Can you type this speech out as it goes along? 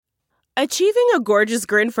Achieving a gorgeous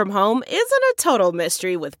grin from home isn't a total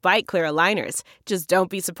mystery with Byte Clear aligners. Just don't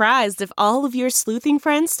be surprised if all of your sleuthing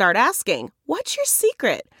friends start asking, "What's your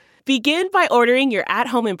secret?" Begin by ordering your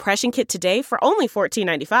at-home impression kit today for only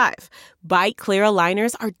 $14.95. Byte Clear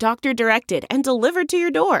aligners are doctor-directed and delivered to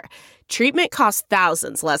your door. Treatment costs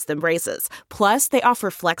thousands less than braces. Plus, they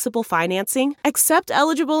offer flexible financing, accept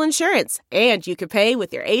eligible insurance, and you can pay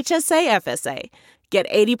with your HSA FSA. Get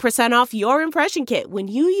 80% off your impression kit when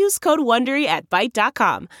you use code WONDERY at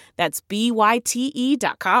Byte.com. That's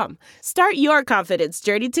BYTE.com. Start your confidence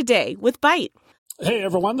journey today with Byte. Hey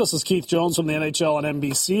everyone, this is Keith Jones from the NHL and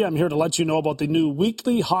NBC. I'm here to let you know about the new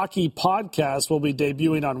weekly hockey podcast we'll be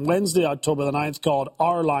debuting on Wednesday, October the 9th, called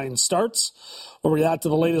Our Line Starts, where we react to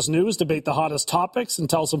the latest news, debate the hottest topics, and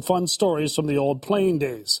tell some fun stories from the old playing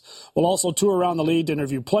days. We'll also tour around the league to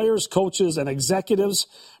interview players, coaches, and executives,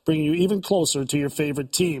 bringing you even closer to your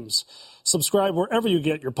favorite teams. Subscribe wherever you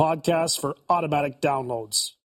get your podcasts for automatic downloads.